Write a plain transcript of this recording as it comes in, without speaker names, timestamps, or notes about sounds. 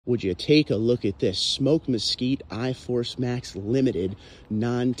Would you take a look at this Smoke Mesquite iForce Max Limited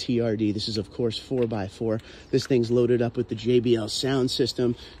non-TRD? This is, of course, 4x4. This thing's loaded up with the JBL sound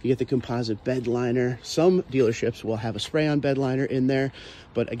system. You get the composite bed liner. Some dealerships will have a spray-on bed liner in there.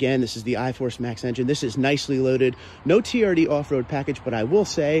 But again, this is the iForce Max engine. This is nicely loaded. No TRD off-road package, but I will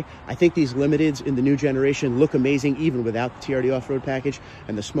say, I think these Limiteds in the new generation look amazing even without the TRD off-road package.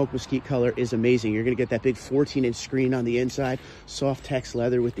 And the Smoke Mesquite color is amazing. You're going to get that big 14-inch screen on the inside, soft text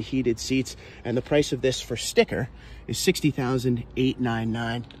leather with the heated seats, and the price of this for sticker is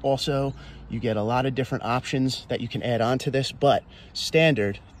 $60,899. Also, you get a lot of different options that you can add on to this, but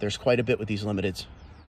standard, there's quite a bit with these Limiteds.